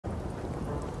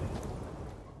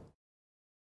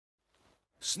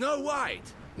Snow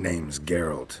White! Name's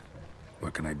Geralt.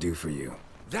 What can I do for you?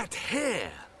 That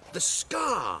hair! The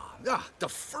scar! The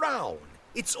frown!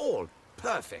 It's all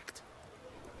perfect.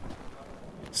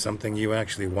 Something you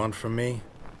actually want from me?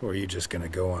 Or are you just gonna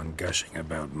go on gushing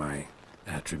about my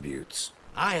attributes?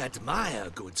 I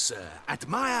admire, good sir.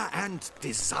 Admire and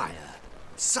desire.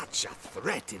 Such a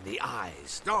threat in the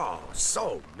eyes. Oh,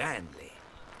 so manly.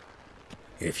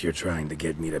 If you're trying to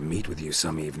get me to meet with you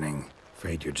some evening,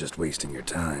 afraid you're just wasting your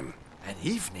time. An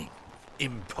evening?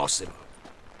 Impossible.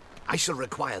 I shall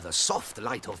require the soft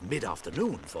light of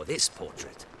mid-afternoon for this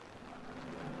portrait.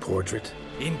 Portrait?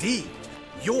 Indeed.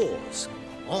 Yours.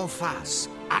 En face.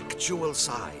 Actual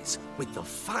size. With the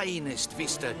finest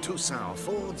vista Toussaint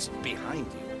affords behind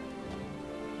you.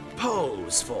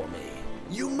 Pose for me.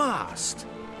 You must.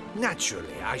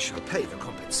 Naturally, I shall pay the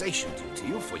compensation due to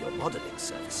you for your modeling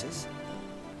services.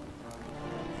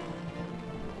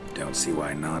 Don't see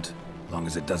why not. Long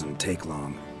as it doesn't take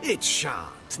long. It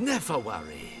shan't. Never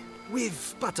worry.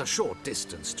 We've but a short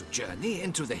distance to journey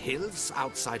into the hills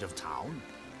outside of town.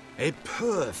 A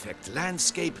perfect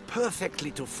landscape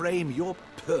perfectly to frame your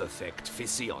perfect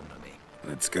physiognomy.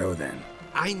 Let's go then.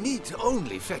 I need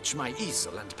only fetch my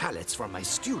easel and palettes from my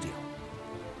studio.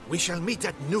 We shall meet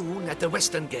at noon at the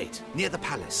western gate, near the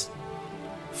palace.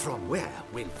 From where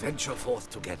we'll venture forth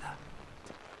together.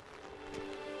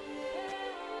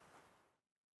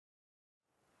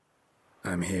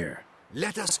 I'm here.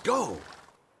 Let us go!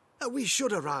 We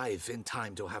should arrive in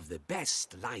time to have the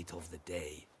best light of the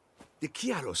day. The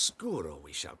chiaroscuro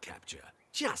we shall capture.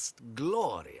 Just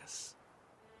glorious.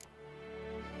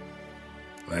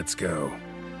 Let's go.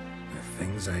 The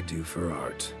things I do for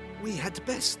art. We had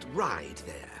best ride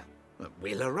there.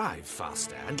 We'll arrive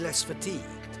faster and less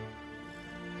fatigued.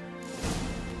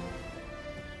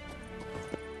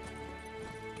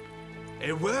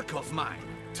 A work of mine,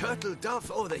 turtle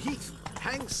dove o'er the heath,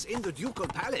 hangs in the ducal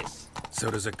palace. So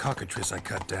does a cockatrice I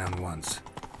cut down once.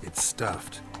 It's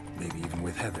stuffed, maybe even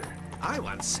with heather. I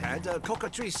once had a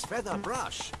cockatrice feather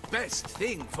brush. Best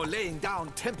thing for laying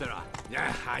down tempera.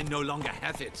 I no longer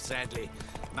have it, sadly.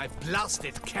 My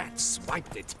blasted cat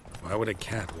swiped it. Why would a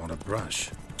cat want a brush?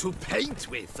 To paint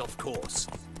with, of course.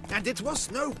 And it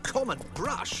was no common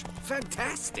brush.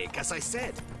 Fantastic, as I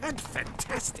said. And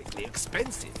fantastically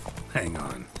expensive. Hang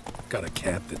on. Got a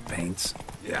cat that paints?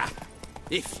 Yeah,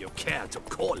 if you care to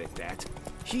call it that.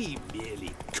 He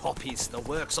merely copies the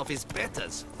works of his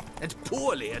betters. And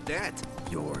poorly at that.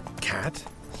 Your cat?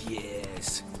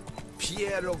 Yes.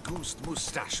 Pierre-Auguste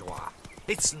Moustachois.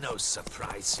 It's no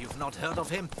surprise you've not heard of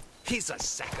him. He's a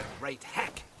second-rate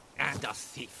hack and a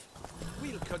thief.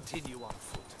 We'll continue on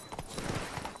foot.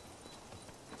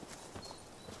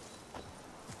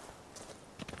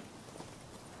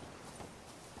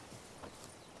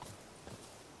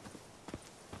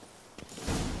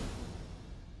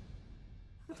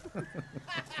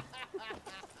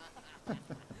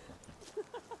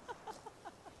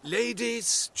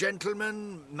 Ladies,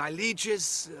 gentlemen, my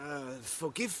lieges,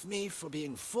 forgive me for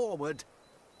being forward,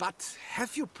 but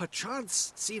have you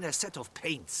perchance seen a set of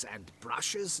paints and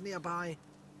brushes nearby?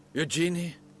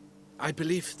 Eugenie, I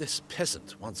believe this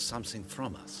peasant wants something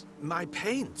from us. My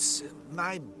paints,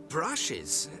 my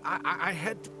brushes, I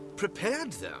had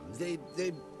prepared them. They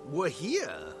were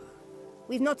here.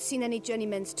 We've not seen any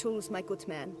journeyman's tools, my good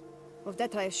man. Of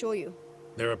that I assure you.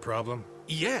 There a problem?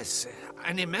 Yes,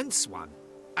 an immense one.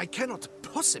 I cannot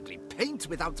possibly paint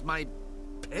without my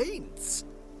paints.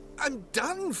 I'm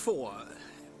done for.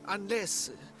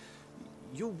 Unless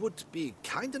you would be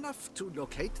kind enough to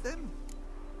locate them?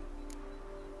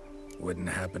 Wouldn't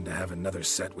happen to have another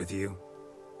set with you?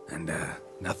 And,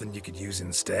 nothing you could use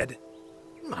instead?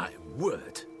 My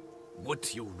word.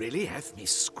 Would you really have me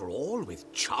scrawl with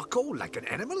charcoal like an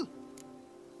animal?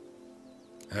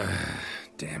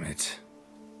 Damn it.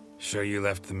 Sure you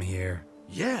left them here?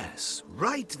 Yes,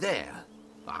 right there.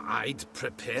 I'd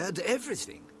prepared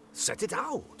everything. Set it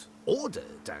out.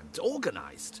 Ordered and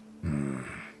organized.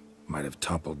 Might have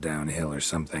toppled downhill or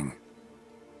something.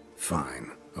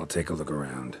 Fine. I'll take a look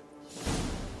around.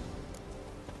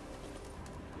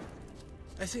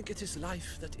 I think it is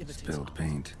life that imitates Spilled art.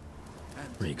 paint.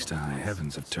 And Reeks to high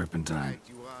heavens of turpentine.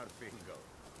 You are, Fingo.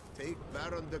 Take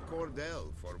Baron de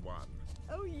Cordel for one.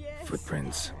 Oh, yes.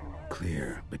 Footprints.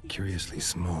 Clear, but curiously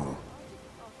small.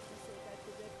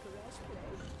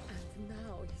 And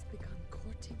now he's begun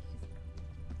courting his...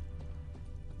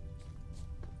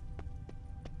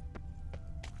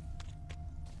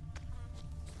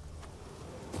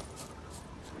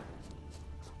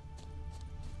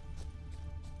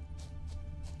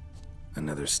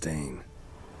 Another stain.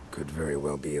 Could very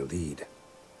well be a lead.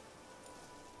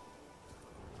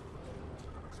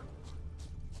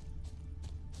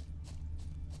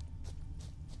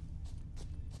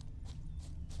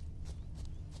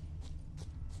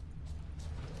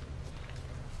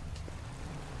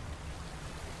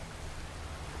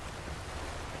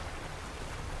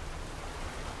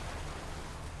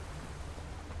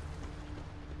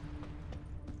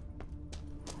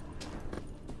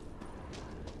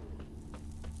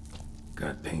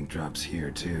 Got paint drops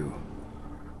here, too.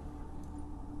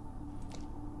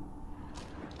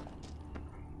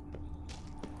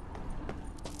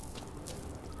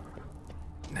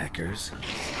 Neckers.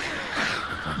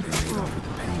 Look like they made off with the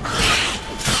paint.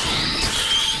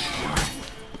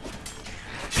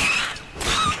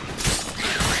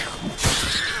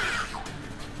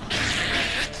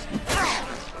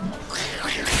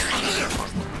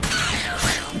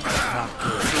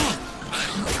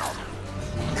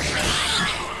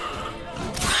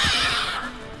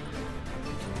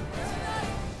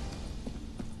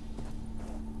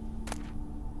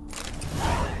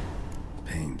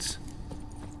 Paints.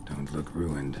 Don't look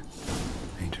ruined.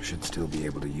 Painter should still be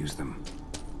able to use them.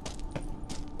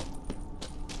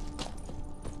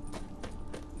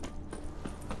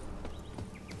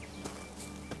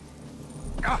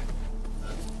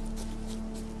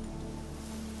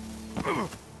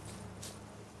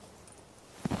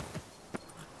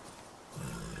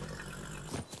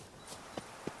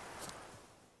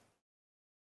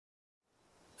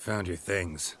 Found your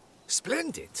things.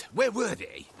 Splendid. Where were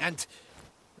they? And...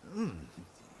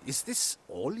 is this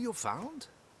all you found?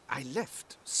 I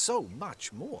left so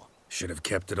much more. Should have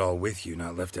kept it all with you,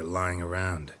 not left it lying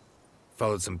around.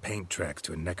 Followed some paint tracks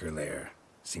to a necker lair.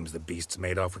 Seems the beast's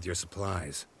made off with your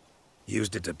supplies.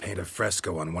 Used it to paint a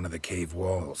fresco on one of the cave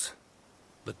walls.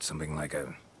 Looked something like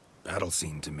a battle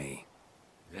scene to me.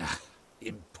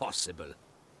 Impossible.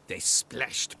 They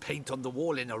splashed paint on the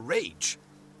wall in a rage.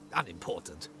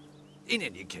 Unimportant. In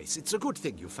any case, it's a good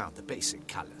thing you found the basic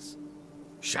colors.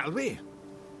 Shall we?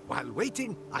 While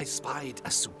waiting, I spied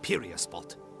a superior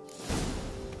spot.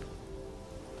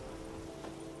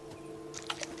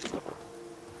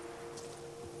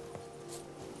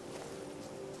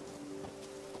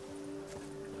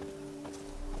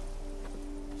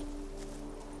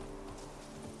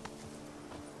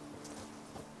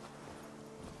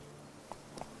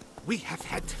 We have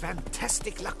had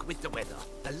fantastic luck with the weather.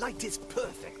 The light is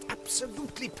perfect,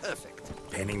 absolutely perfect.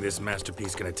 Painting this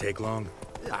masterpiece gonna take long?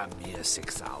 A mere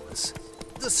 6 hours.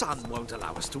 The sun won't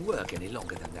allow us to work any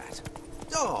longer than that.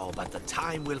 Oh, but the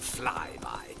time will fly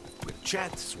by. We'll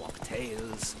chat, swap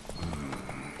tales.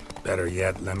 Better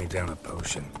yet, let me down a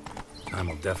potion. Time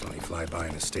will definitely fly by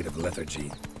in a state of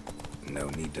lethargy. No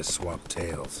need to swap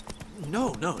tales.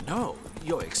 No.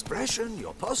 Your expression,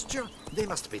 your posture, they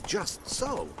must be just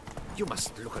so. You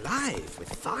must look alive with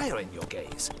fire in your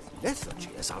gaze. Lethargy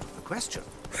is out of the question.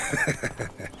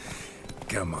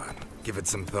 Come on, give it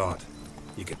some thought.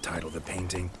 You could title the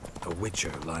painting, A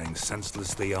Witcher Lying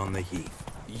Senselessly on the Heath.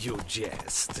 You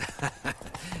jest.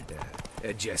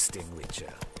 A jesting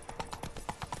witcher.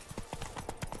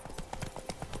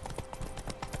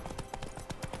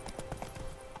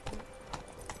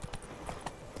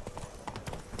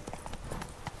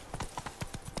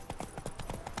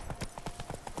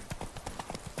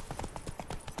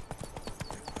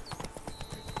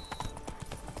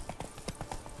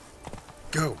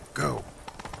 Go.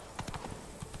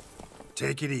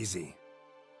 Take it easy.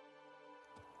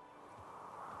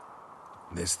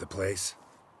 This the place?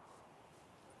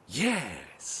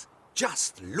 Yes.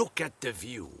 Just look at the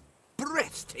view.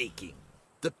 Breathtaking.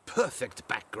 The perfect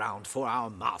background for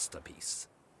our masterpiece.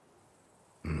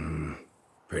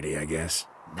 Pretty, I guess.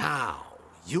 Now,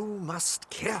 you must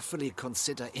carefully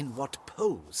consider in what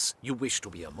pose you wish to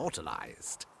be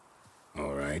immortalized.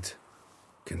 All right.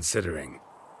 Considering.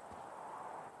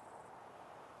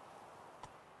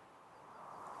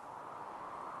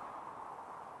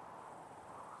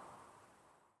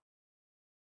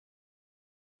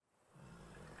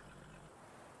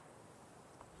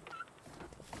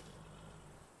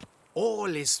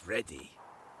 All is ready.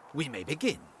 We may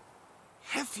begin.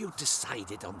 Have you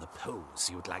decided on the pose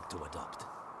you'd like to adopt?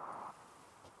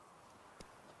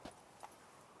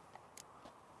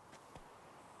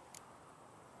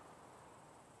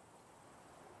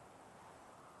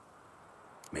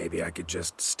 Maybe I could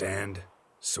just stand,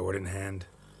 sword in hand.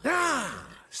 Ah,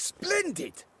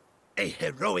 splendid! A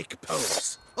heroic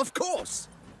pose, of course.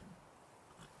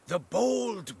 The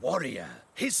bold warrior,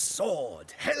 his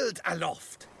sword held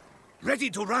aloft,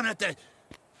 ready to run at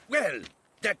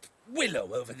that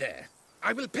willow over there.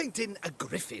 I will paint in a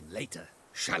griffin later.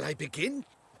 Shall I begin?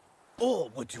 Or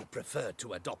would you prefer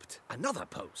to adopt another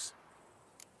pose?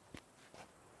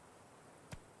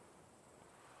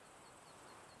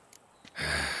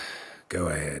 Go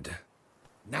ahead.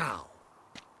 Now,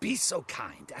 be so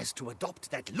kind as to adopt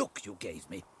that look you gave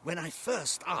me when I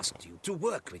first asked you to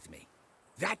work with me.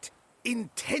 That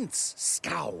intense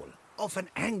scowl of an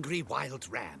angry wild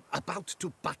ram about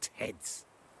to butt heads.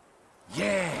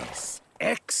 Yes,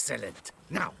 excellent.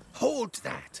 Now, hold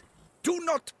that. Do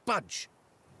not budge.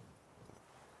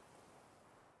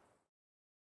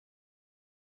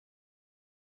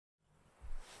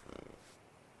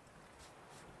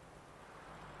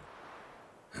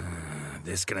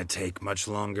 This gonna take much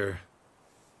longer?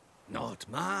 Not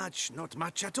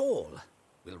much at all.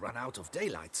 We'll run out of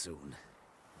daylight soon.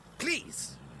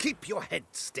 Please, keep your head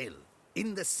still,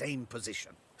 in the same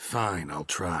position. Fine, I'll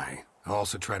try. I'll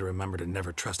also try to remember to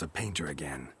never trust a painter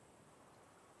again.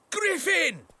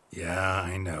 Griffin! Yeah,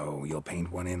 I know. You'll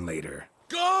paint one in later.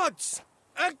 Gods!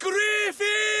 A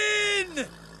griffin!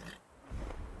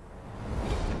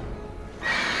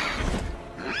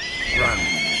 Run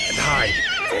and hide.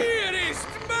 Dearest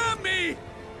Mummy!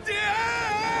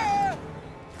 Ah!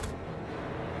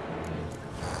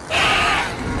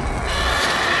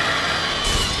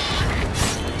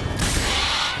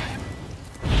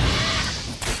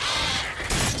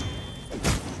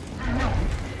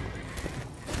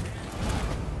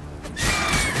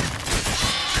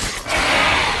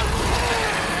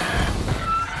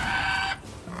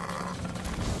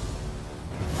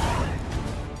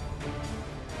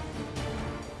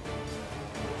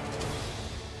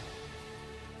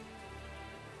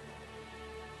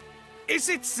 Is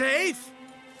it safe?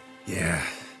 Yeah,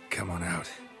 come on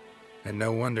out. And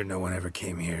no wonder no one ever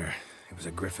came here. It was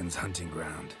a griffin's hunting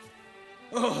ground.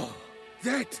 Oh,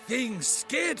 that thing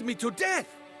scared me to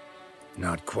death.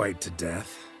 Not quite to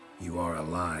death. You are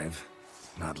alive.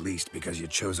 Not least because you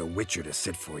chose a witcher to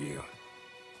sit for you.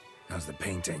 How's the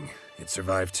painting? It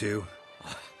survived too?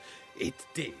 It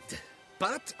did.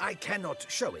 But I cannot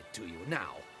show it to you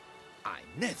now. I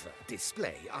never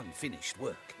display unfinished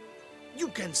work. You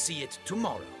can see it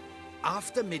tomorrow,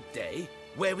 after midday,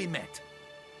 where we met.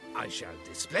 I shall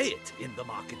display it in the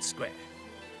market square.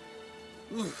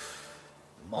 Oof,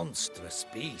 monstrous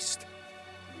beast.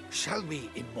 Shall we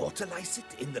immortalize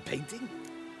it in the painting?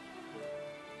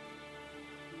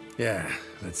 Yeah,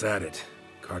 let's add it.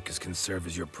 Carcass can serve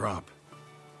as your prop.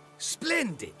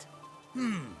 Splendid!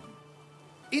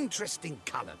 Interesting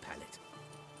color palette.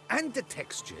 And the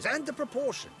textures and the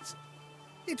proportions.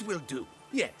 It will do.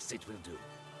 Yes, it will do.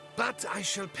 But I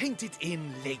shall paint it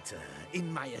in later,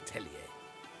 in my atelier.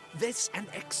 There's an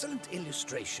excellent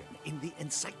illustration in the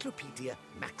Encyclopedia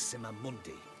Maxima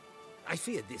Mundi. I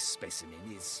fear this specimen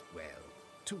is, well,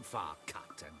 too far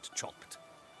cut and chopped.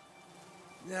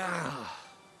 Ah,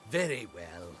 very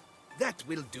well. That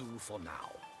will do for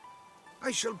now.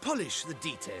 I shall polish the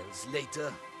details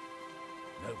later.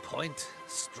 No point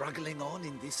struggling on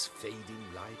in this fading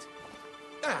light.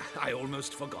 Ah, I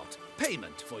almost forgot.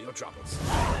 Payment for your troubles.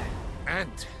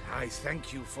 And I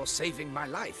thank you for saving my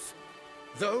life.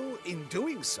 Though, in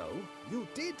doing so, you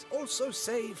did also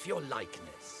save your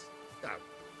likeness.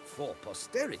 For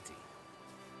posterity.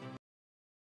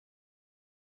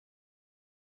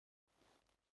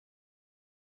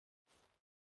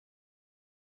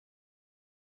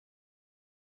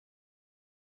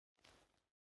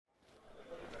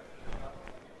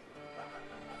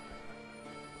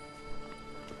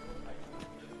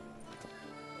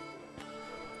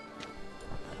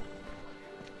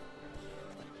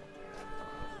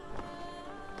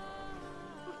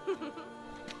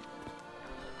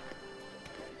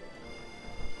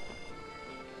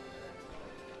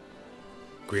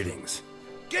 Greetings.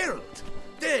 Geralt,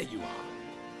 there you are.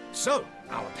 So,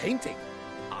 our painting.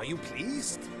 Are you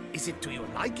pleased? Is it to your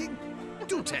liking?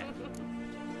 Do tell.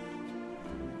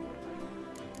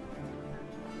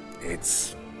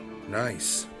 It's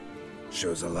nice.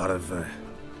 Shows a lot of,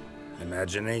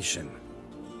 imagination.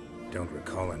 Don't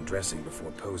recall undressing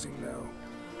before posing, though.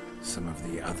 Some of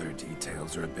the other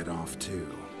details are a bit off, too.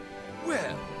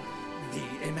 Well,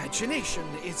 the imagination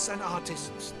is an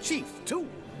artist's chief tool.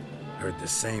 Heard the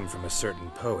same from a certain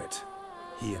poet.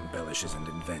 He embellishes and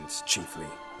invents, chiefly.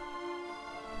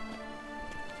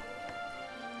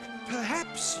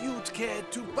 Perhaps you'd care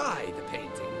to buy the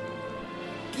painting.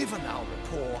 Given our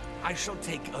rapport, I shall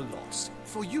take a loss.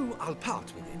 For you, I'll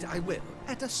part with it, I will,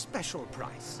 at a special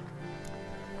price.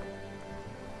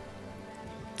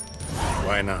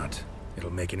 Why not?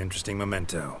 It'll make an interesting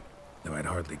memento. Though I'd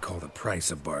hardly call the price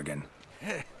a bargain.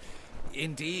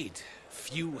 Indeed.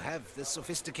 Few have the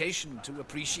sophistication to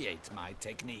appreciate my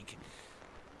technique.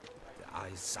 I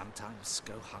sometimes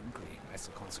go hungry as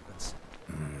a consequence.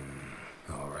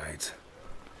 All right.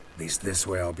 At least this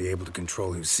way I'll be able to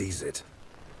control who sees it.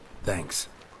 Thanks.